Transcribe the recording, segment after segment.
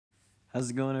How's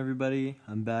it going, everybody?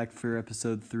 I'm back for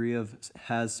episode 3 of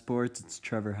Has Sports. It's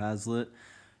Trevor Hazlitt,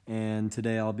 and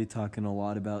today I'll be talking a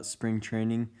lot about spring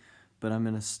training, but I'm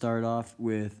going to start off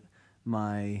with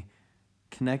my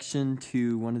connection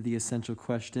to one of the essential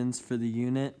questions for the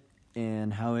unit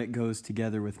and how it goes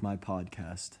together with my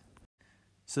podcast.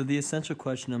 So the essential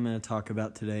question I'm going to talk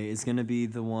about today is going to be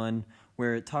the one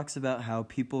where it talks about how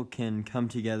people can come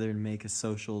together and make a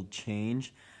social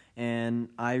change. And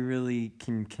I really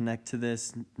can connect to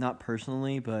this, not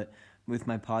personally, but with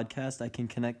my podcast, I can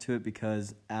connect to it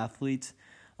because athletes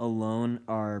alone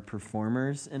are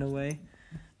performers in a way.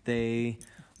 They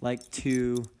like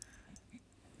to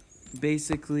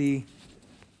basically,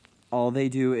 all they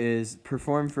do is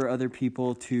perform for other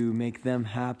people to make them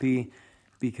happy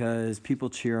because people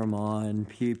cheer them on,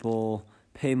 people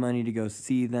pay money to go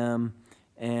see them,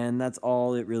 and that's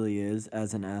all it really is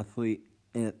as an athlete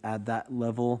at that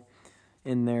level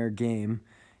in their game.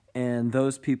 And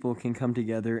those people can come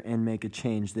together and make a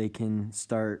change. They can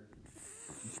start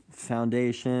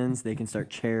foundations, they can start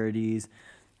charities,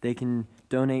 they can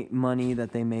donate money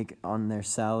that they make on their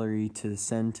salary to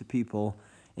send to people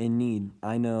in need.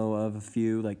 I know of a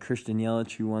few, like Christian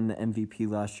Yelich, who won the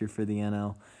MVP last year for the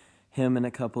NL. Him and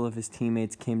a couple of his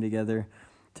teammates came together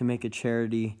to make a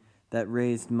charity that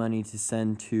raised money to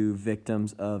send to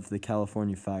victims of the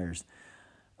California fires.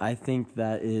 I think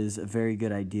that is a very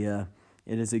good idea.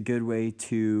 It is a good way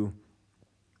to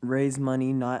raise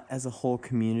money, not as a whole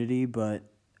community, but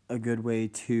a good way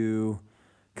to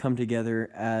come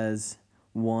together as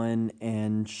one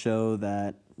and show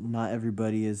that not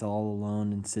everybody is all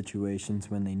alone in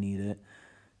situations when they need it.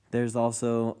 There's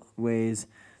also ways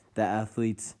that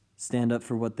athletes stand up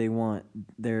for what they want.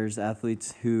 There's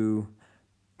athletes who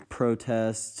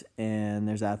protest, and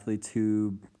there's athletes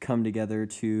who come together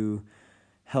to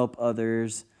help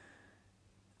others.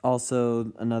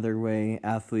 Also, another way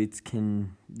athletes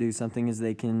can do something is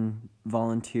they can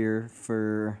volunteer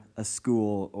for a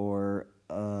school or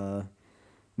a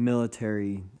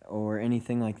military or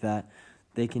anything like that.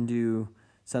 They can do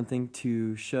something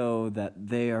to show that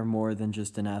they are more than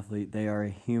just an athlete. They are a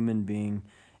human being,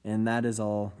 and that is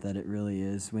all that it really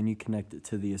is when you connect it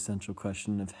to the essential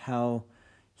question of how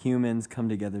humans come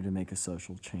together to make a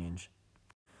social change.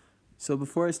 So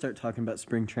before I start talking about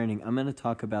spring training, I'm going to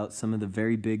talk about some of the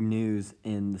very big news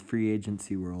in the free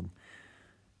agency world.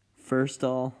 First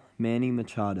all, Manny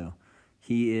Machado.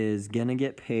 He is going to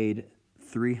get paid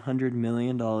 $300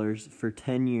 million for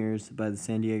 10 years by the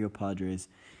San Diego Padres.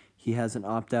 He has an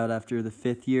opt-out after the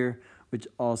 5th year, which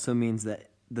also means that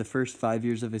the first 5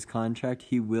 years of his contract,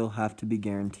 he will have to be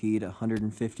guaranteed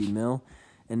 $150 million.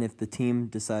 And if the team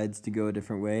decides to go a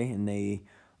different way and they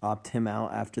opt him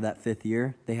out after that 5th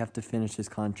year, they have to finish his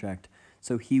contract.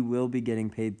 So he will be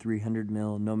getting paid $300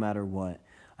 million no matter what.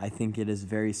 I think it is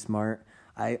very smart.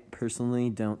 I personally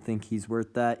don't think he's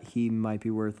worth that. He might be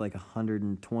worth like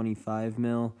 $125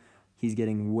 million. He's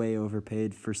getting way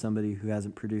overpaid for somebody who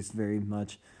hasn't produced very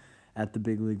much at the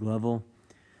big league level.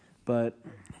 But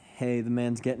hey, the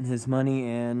man's getting his money,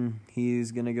 and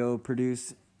he's going to go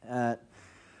produce at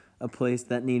a place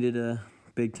that needed a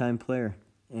big-time player.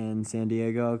 And San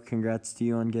Diego, congrats to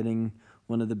you on getting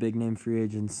one of the big-name free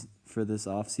agents for this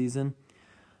offseason.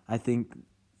 I think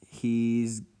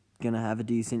he's going to have a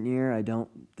decent year. I don't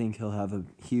think he'll have a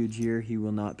huge year. He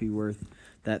will not be worth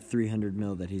that $300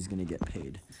 million that he's going to get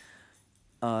paid.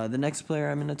 The next player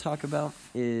I'm going to talk about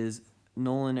is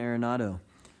Nolan Arenado.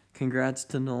 Congrats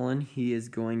to Nolan. He is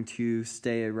going to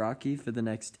stay a Rocky for the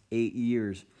next 8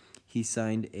 years. He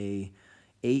signed a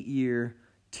 8-year,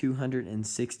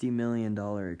 $260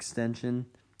 million extension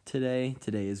today.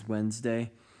 Today is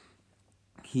Wednesday.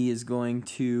 He is going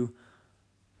to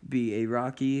be a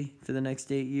Rocky for the next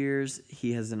 8 years.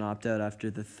 He has an opt-out after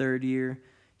the 3rd year.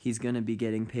 He's going to be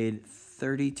getting paid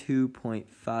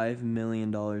 $32.5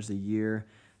 million a year.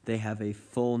 They have a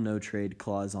full no-trade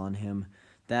clause on him.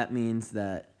 That means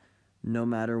that no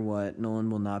matter what, Nolan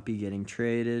will not be getting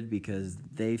traded because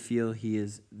they feel he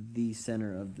is the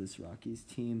center of this Rockies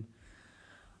team.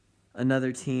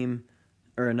 Another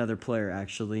player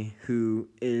actually, who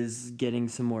is getting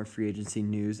some more free agency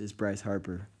news is Bryce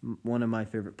Harper, one of my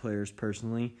favorite players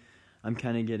personally. I'm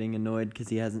kind of getting annoyed because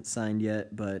he hasn't signed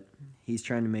yet, but he's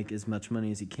trying to make as much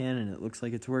money as he can, and it looks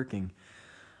like it's working.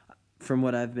 From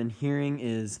what I've been hearing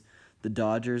is the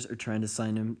Dodgers are trying to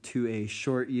sign him to a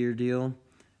short year deal,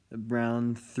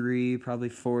 around 3, probably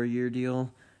 4-year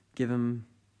deal, give him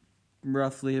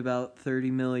roughly about $30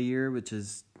 million a year, which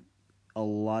is a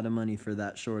lot of money for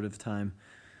that short of time.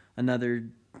 Another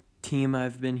team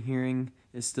I've been hearing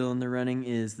is still in the running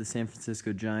is the San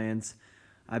Francisco Giants.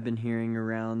 I've been hearing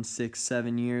around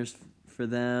 6-7 years for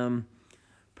them,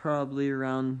 probably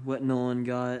around what Nolan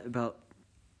got, about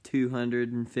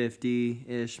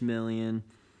 250-ish million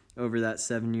over that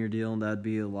 7-year deal. That'd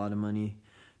be a lot of money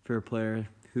for a player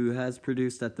who has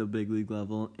produced at the big league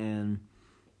level, and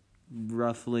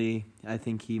roughly, I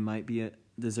think he might be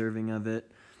deserving of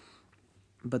it.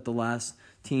 But the last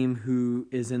team who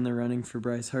is in the running for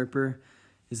Bryce Harper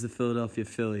is the Philadelphia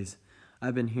Phillies.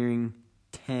 I've been hearing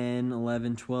 10,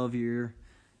 11, 12 year.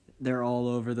 They're all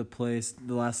over the place.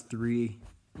 The last 3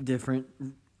 different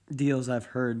deals I've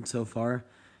heard so far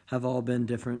have all been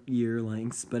different year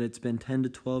lengths, but it's been 10 to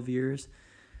 12 years.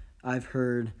 I've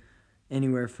heard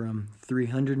anywhere from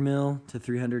 300 mil to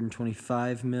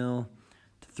 325 mil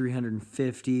to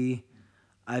 350.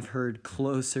 I've heard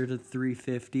closer to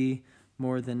 350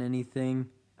 more than anything.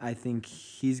 I think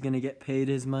he's going to get paid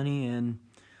his money, and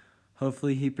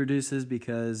hopefully he produces,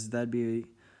 because that'd be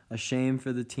a shame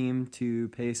for the team to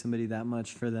pay somebody that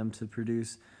much for them to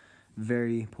produce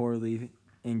very poorly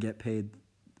and get paid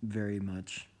very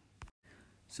much.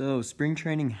 So spring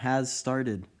training has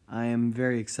started. I am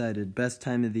very excited. Best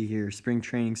time of the year. Spring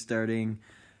training starting.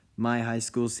 My high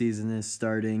school season is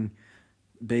starting.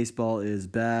 Baseball is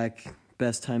back.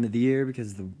 Best time of the year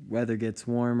because the weather gets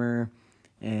warmer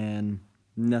and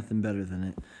nothing better than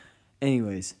it.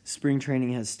 Anyways, spring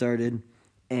training has started,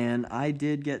 and I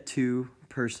did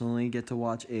personally get to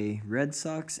watch a Red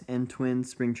Sox and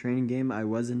Twins spring training game. I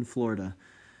was in Florida.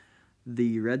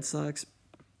 The Red Sox,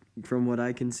 from what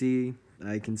I can see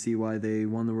why they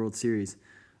won the World Series.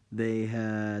 They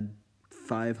had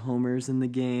 5 homers in the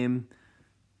game,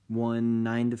 won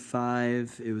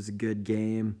 9-5. It was a good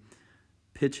game.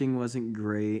 Pitching wasn't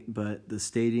great, but the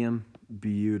stadium,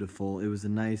 beautiful. It was a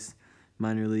nice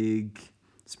minor league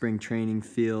spring training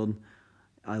field.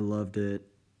 I loved it.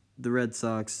 The Red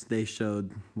Sox, they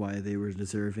showed why they were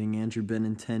deserving. Andrew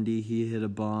Benintendi, he hit a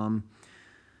bomb.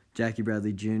 Jackie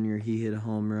Bradley Jr., he hit a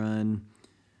home run.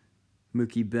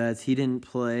 Mookie Betts, he didn't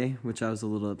play, which I was a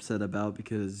little upset about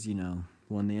because,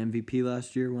 won the MVP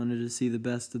last year, wanted to see the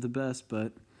best of the best,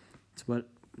 but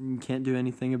you can't do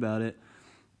anything about it.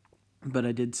 But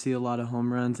I did see a lot of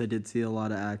home runs. I did see a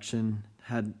lot of action.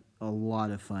 Had a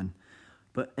lot of fun.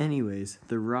 But anyways,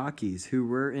 the Rockies, who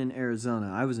were in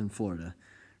Arizona, I was in Florida.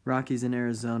 Rockies in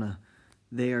Arizona,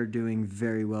 they are doing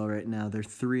very well right now. They're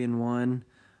 3-1.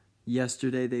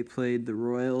 Yesterday they played the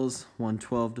Royals, won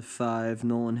 12-5.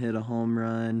 Nolan hit a home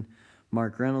run.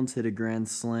 Mark Reynolds hit a grand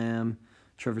slam.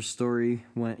 Trevor Story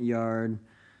went yard.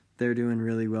 They're doing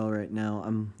really well right now.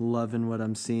 I'm loving what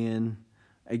I'm seeing.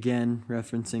 Again,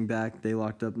 referencing back, they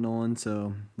locked up Nolan,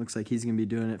 so looks like he's going to be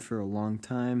doing it for a long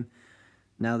time.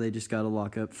 Now they just got to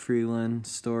lock up Freeland,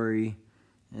 Story,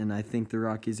 and I think the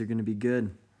Rockies are going to be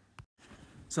good.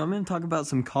 So I'm going to talk about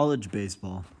some college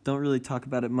baseball. Don't really talk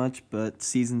about it much, but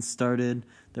season started.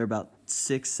 They're about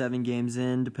 6-7 games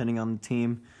in, depending on the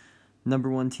team. Number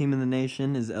 1 team in the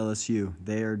nation is LSU.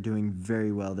 They are doing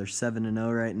very well. They're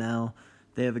 7-0 right now.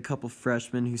 They have a couple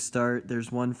freshmen who start.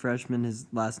 There's one freshman, his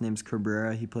last name's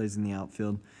Cabrera. He plays in the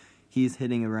outfield. He's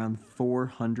hitting around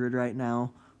 400 right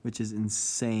now, which is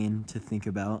insane to think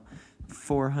about.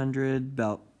 400,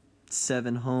 about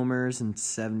 7 homers in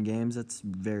 7 games. That's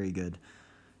very good.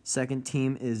 Second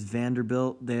team is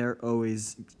Vanderbilt. They're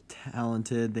always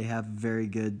talented. They have a very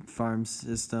good farm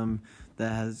system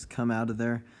that has come out of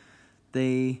there.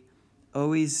 They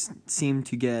always seem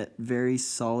to get very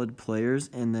solid players,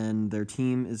 and then their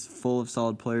team is full of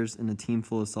solid players, and a team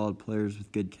full of solid players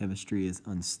with good chemistry is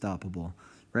unstoppable.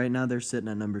 Right now they're sitting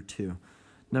at number 2.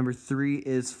 Number 3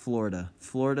 is Florida.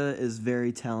 Florida is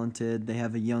very talented. They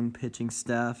have a young pitching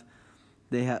staff.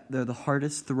 They're the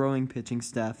hardest throwing pitching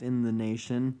staff in the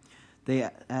nation. They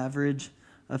average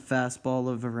a fastball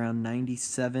of around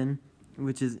 97,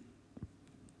 which is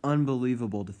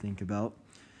unbelievable to think about.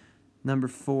 Number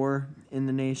 4 in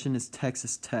the nation is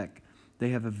Texas Tech. They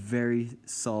have a very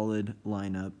solid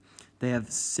lineup. They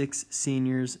have 6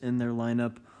 seniors in their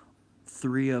lineup,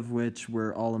 3 of which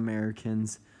were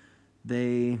All-Americans.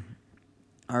 They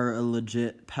are a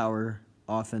legit power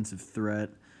offensive threat.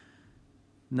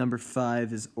 Number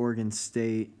 5 is Oregon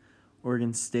State.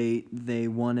 Oregon State, they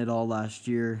won it all last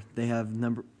year. They have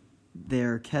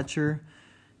their catcher,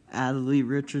 Adley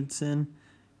Richardson.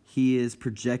 He is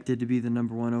projected to be the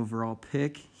number 1 overall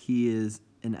pick. He is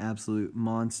an absolute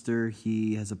monster.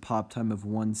 He has a pop time of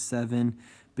 1.7.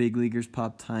 Big leaguers'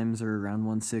 pop times are around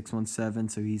 1.6,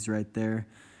 1.7, so he's right there.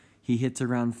 He hits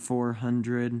around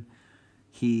 400.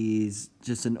 He's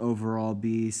just an overall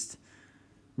beast.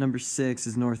 Number 6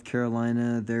 is North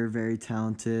Carolina. They're very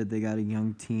talented. They got a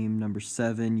young team. Number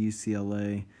 7,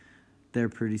 UCLA. They're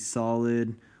pretty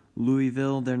solid.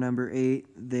 Louisville, they're number 8.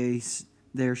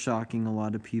 They're shocking a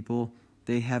lot of people.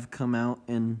 They have come out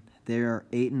and they are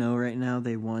 8-0 right now.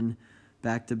 They won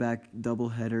back-to-back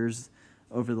doubleheaders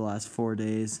over the last 4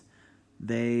 days.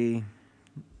 They're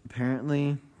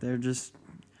just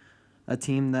a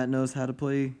team that knows how to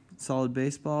play solid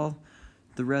baseball.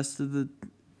 The rest of the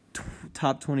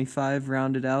top 25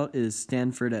 rounded out is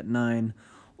Stanford at 9,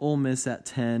 Ole Miss at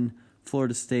 10,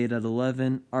 Florida State at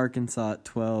 11, Arkansas at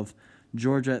 12,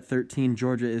 Georgia at 13.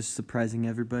 Georgia is surprising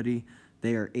everybody.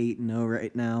 They are 8-0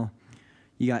 right now.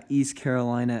 You got East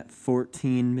Carolina at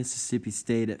 14, Mississippi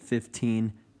State at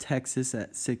 15, Texas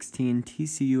at 16,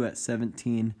 TCU at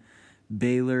 17,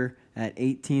 Baylor at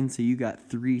 18. So you got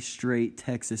 3 straight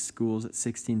Texas schools at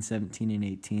 16, 17, and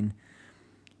 18.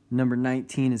 Number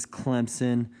 19 is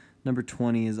Clemson. Number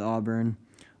 20 is Auburn.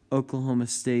 Oklahoma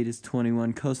State is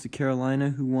 21. Coastal Carolina,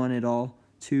 who won it all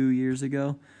 2 years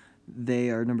ago, they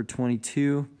are number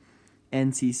 22.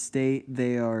 NC State,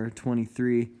 they are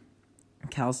 23.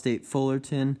 Cal State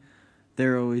Fullerton,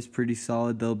 they're always pretty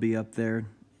solid. They'll be up there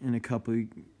in a couple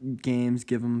games.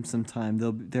 Give them some time.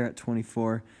 They're at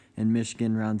 24, and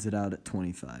Michigan rounds it out at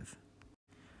 25.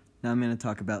 Now I'm going to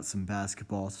talk about some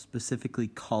basketball, specifically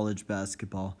college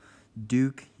basketball.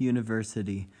 Duke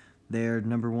University, they're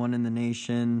number 1 in the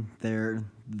nation. They're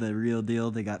the real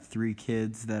deal. They got 3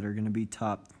 kids that are going to be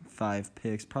top 5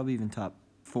 picks, probably even top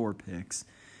 4 picks.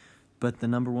 But the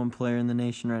number 1 player in the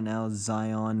nation right now is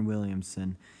Zion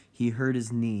Williamson. He hurt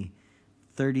his knee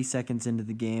 30 seconds into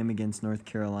the game against North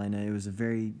Carolina. It was a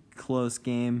very close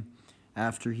game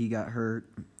after he got hurt,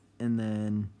 and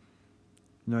then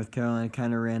North Carolina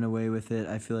kind of ran away with it.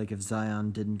 I feel like if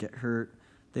Zion didn't get hurt,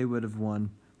 they would have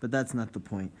won. But that's not the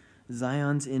point.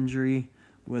 Zion's injury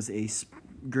was a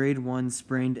grade 1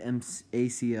 sprained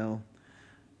ACL.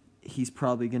 He's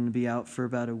probably going to be out for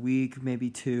about a week,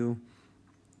 maybe 2.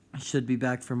 Should be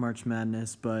back for March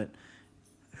Madness, but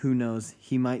who knows?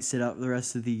 He might sit out the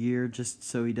rest of the year just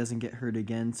so he doesn't get hurt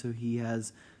again, so he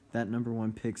has that number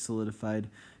 1 pick solidified.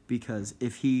 Because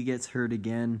if he gets hurt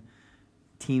again,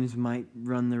 teams might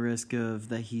run the risk of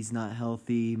that he's not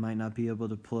healthy, might not be able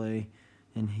to play,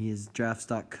 and his draft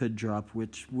stock could drop,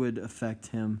 which would affect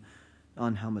him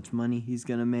on how much money he's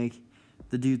going to make.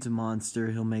 The dude's a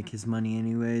monster. He'll make his money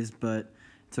anyways, but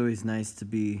it's always nice to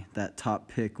be that top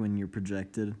pick when you're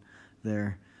projected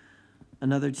there.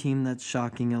 Another team that's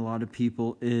shocking a lot of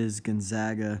people is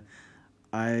Gonzaga.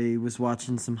 I was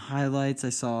watching some highlights. I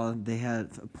saw they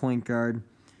had a point guard.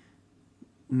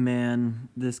 Man,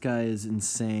 this guy is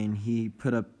insane. He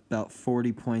put up about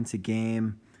 40 points a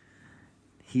game.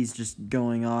 He's just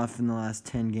going off in the last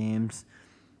 10 games.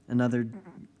 Another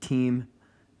team,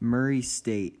 Murray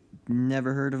State.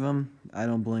 Never heard of him? I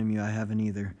don't blame you. I haven't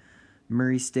either.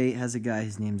 Murray State has a guy,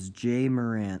 his name's Jay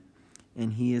Morant,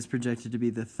 and he is projected to be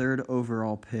the 3rd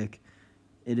overall pick.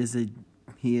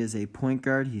 He is a point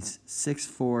guard. He's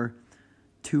 6'4",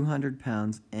 200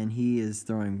 pounds, and he is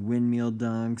throwing windmill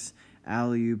dunks,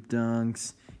 alley-oop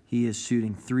dunks. He is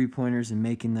shooting 3-pointers and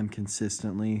making them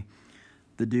consistently.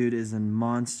 The dude is a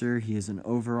monster. He is an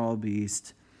overall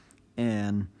beast,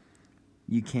 and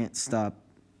you can't stop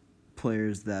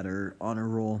players that are on a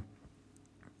roll.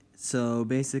 So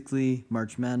basically,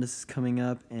 March Madness is coming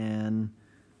up, and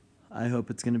I hope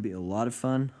it's going to be a lot of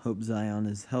fun. Hope Zion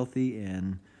is healthy,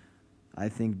 and I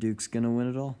think Duke's going to win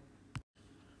it all.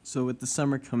 So with the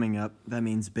summer coming up, that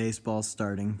means baseball's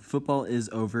starting. Football is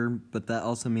over, but that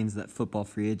also means that football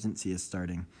free agency is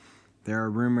starting. There are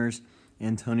rumors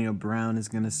Antonio Brown is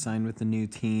going to sign with a new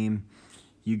team.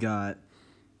 You got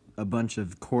a bunch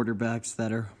of quarterbacks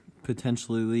that are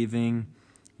potentially leaving.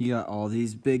 You got all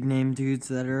these big-name dudes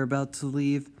that are about to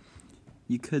leave.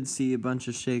 You could see a bunch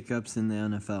of shakeups in the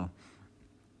NFL.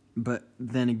 But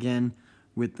then again,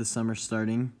 with the summer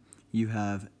starting, you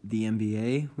have the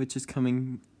NBA, which is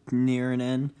coming near an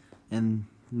end, and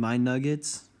my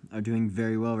Nuggets are doing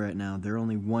very well right now. They're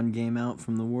only 1 game out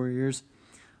from the Warriors.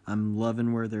 I'm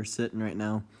loving where they're sitting right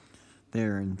now.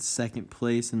 They're in 2nd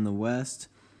place in the West.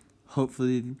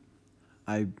 Hopefully,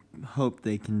 I hope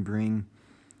they can bring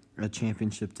a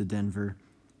championship to Denver.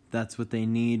 That's what they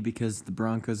need, because the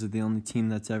Broncos are the only team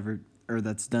that's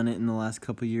done it in the last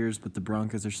couple years, but the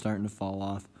Broncos are starting to fall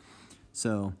off.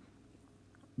 So,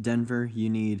 Denver, you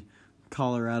need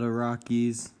Colorado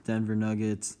Rockies, Denver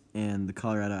Nuggets, and the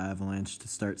Colorado Avalanche to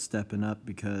start stepping up,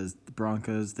 because the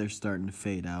Broncos, they're starting to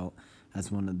fade out as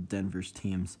one of Denver's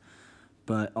teams.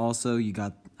 But also you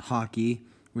got hockey,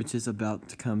 which is about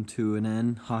to come to an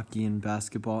end. Hockey and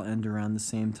basketball end around the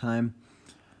same time.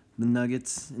 The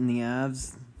Nuggets and the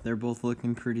Avs, they're both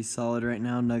looking pretty solid right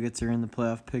now. Nuggets are in the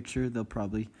playoff picture. They'll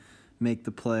probably make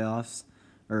the playoffs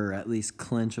or at least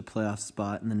clinch a playoff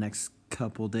spot in the next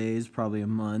couple days, probably a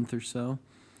month or so.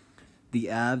 The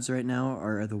Avs right now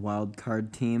are the wild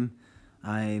card team.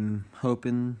 I'm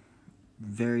hoping,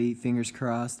 very fingers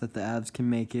crossed, that the Avs can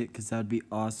make it, because that would be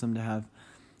awesome to have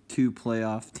two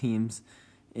playoff teams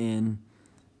in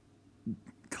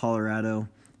Colorado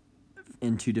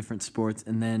in two different sports,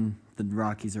 and then the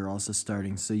Rockies are also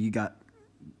starting. So you got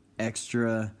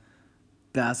extra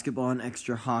basketball and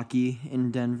extra hockey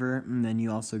in Denver, and then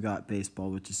you also got baseball,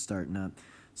 which is starting up.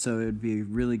 So it would be a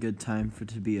really good time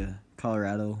to be a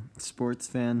Colorado sports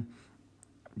fan.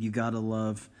 You gotta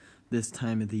love this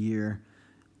time of the year.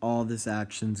 All this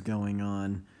action's going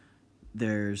on.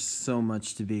 There's so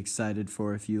much to be excited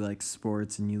for if you like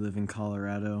sports and you live in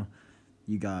Colorado.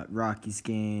 You got Rockies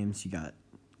games, you got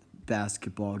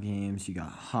basketball games, you got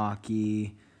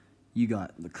hockey, you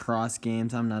got lacrosse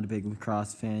games. I'm not a big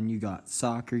lacrosse fan. You got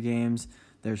soccer games.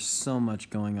 There's so much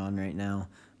going on right now.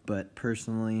 But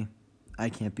personally, I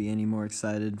can't be any more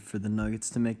excited for the Nuggets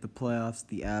to make the playoffs,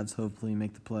 the Avs hopefully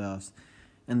make the playoffs,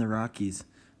 and the Rockies.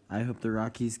 I hope the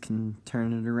Rockies can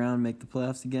turn it around, make the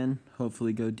playoffs again,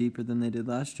 hopefully go deeper than they did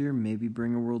last year, maybe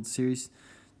bring a World Series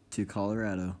to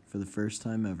Colorado for the first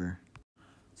time ever.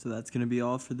 So that's going to be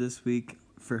all for this week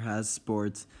for Has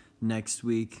Sports. Next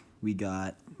week, we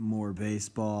got more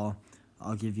baseball.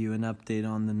 I'll give you an update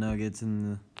on the Nuggets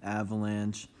and the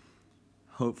Avalanche.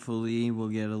 Hopefully, we'll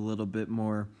get a little bit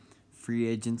more free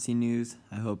agency news.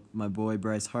 I hope my boy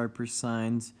Bryce Harper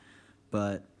signs,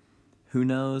 but who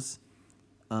knows?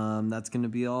 That's going to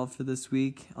be all for this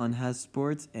week on Has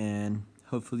Sports, and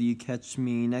hopefully you catch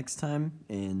me next time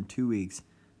in 2 weeks.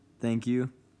 Thank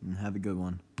you, and have a good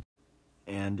one.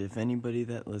 And if anybody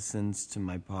that listens to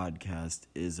my podcast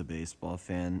is a baseball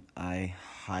fan, I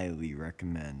highly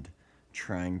recommend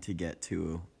trying to get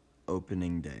to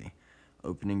opening day.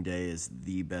 Opening day is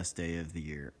the best day of the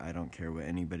year. I don't care what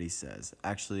anybody says.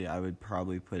 Actually, I would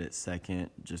probably put it second,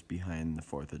 just behind the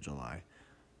 4th of July.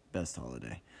 Best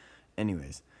holiday.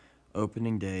 Anyways,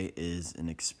 opening day is an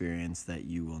experience that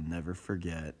you will never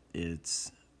forget.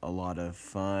 It's a lot of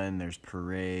fun. There's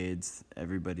parades.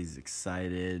 Everybody's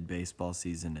excited. Baseball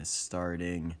season is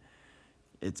starting.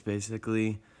 It's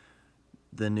basically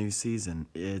the new season.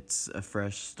 It's a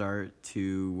fresh start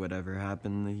to whatever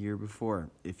happened the year before.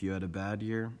 If you had a bad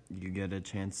year, you get a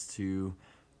chance to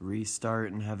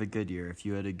restart and have a good year. If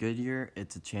you had a good year,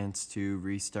 it's a chance to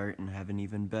restart and have an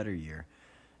even better year,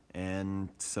 and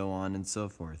so on and so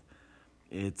forth.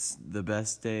 It's the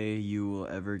best day you will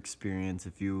ever experience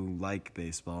if you like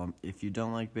baseball. If you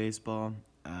don't like baseball,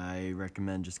 I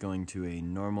recommend just going to a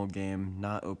normal game,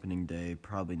 not opening day,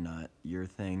 probably not your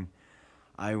thing.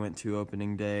 I went to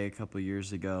opening day a couple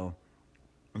years ago,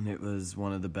 and it was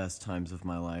one of the best times of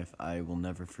my life. I will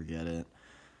never forget it.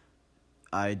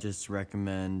 I just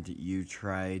recommend you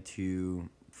try to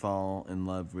fall in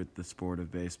love with the sport of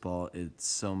baseball. It's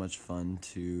so much fun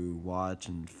to watch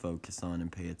and focus on and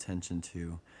pay attention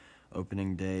to.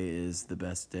 Opening day is the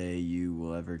best day you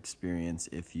will ever experience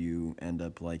if you end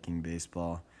up liking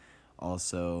baseball.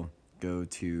 Also, go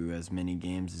to as many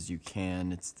games as you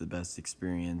can. It's the best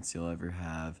experience you'll ever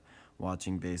have.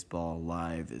 Watching baseball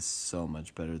live is so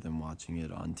much better than watching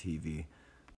it on TV.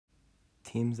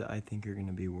 Teams that I think are going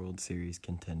to be World Series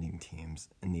contending teams.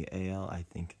 In the AL, I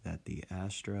think that the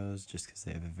Astros, just because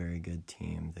they have a very good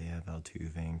team. They have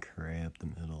Altuve and Correa up the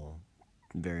middle.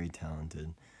 Very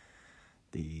talented.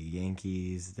 The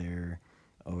Yankees, they're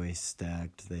always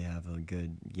stacked. They have a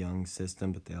good young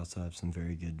system, but they also have some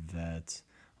very good vets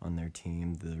on their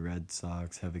team. The Red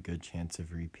Sox have a good chance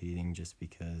of repeating just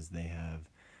because they have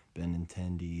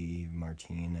Benintendi,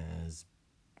 Martinez,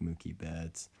 Mookie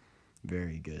Betts.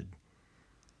 Very good.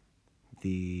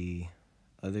 The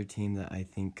other team that I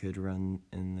think could run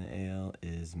in the AL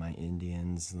is my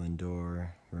Indians, Lindor,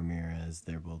 Ramirez.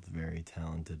 They're both very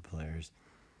talented players.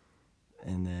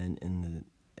 And then in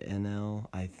the NL,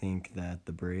 I think that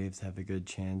the Braves have a good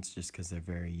chance just because they're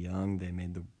very young. They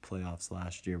made the playoffs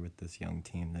last year with this young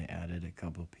team. They added a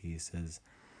couple pieces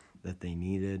that they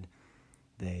needed.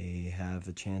 They have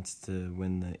a chance to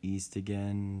win the East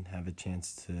again, have a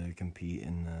chance to compete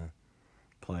in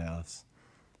the playoffs.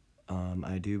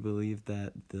 I do believe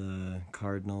that the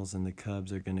Cardinals and the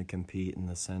Cubs are going to compete in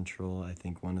the Central. I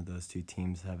think one of those two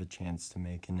teams have a chance to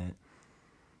make it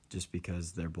just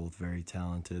because they're both very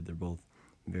talented. They're both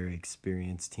very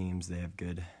experienced teams. They have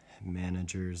good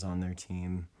managers on their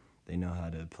team. They know how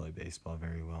to play baseball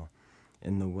very well.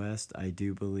 In the West, I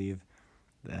do believe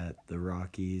that the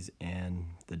Rockies and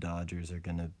the Dodgers are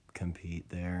going to compete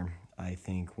there. I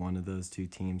think one of those two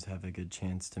teams have a good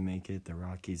chance to make it. The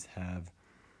Rockies have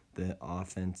the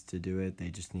offense to do it. They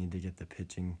just need to get the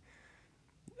pitching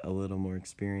a little more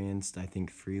experienced. I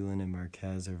think Freeland and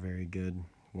Marquez are very good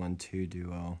 1-2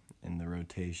 duo in the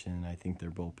rotation. I think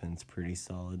their bullpen's pretty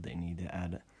solid. They need to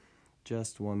add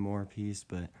just one more piece,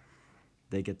 but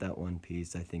they get that one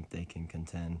piece. I think they can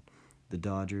contend. The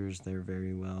Dodgers, they're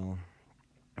very well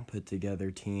put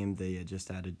together team. They just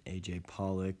added A.J.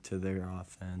 Pollock to their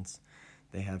offense.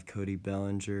 They have Cody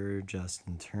Bellinger,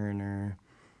 Justin Turner,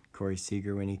 Corey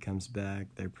Seager when he comes back.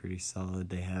 They're pretty solid.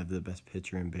 They have the best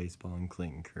pitcher in baseball in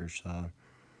Clayton Kershaw.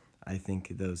 I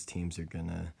think those teams are going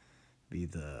to be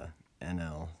the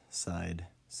NL side.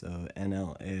 So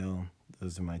NL, AL,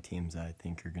 those are my teams I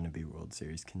think are going to be World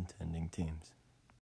Series contending teams.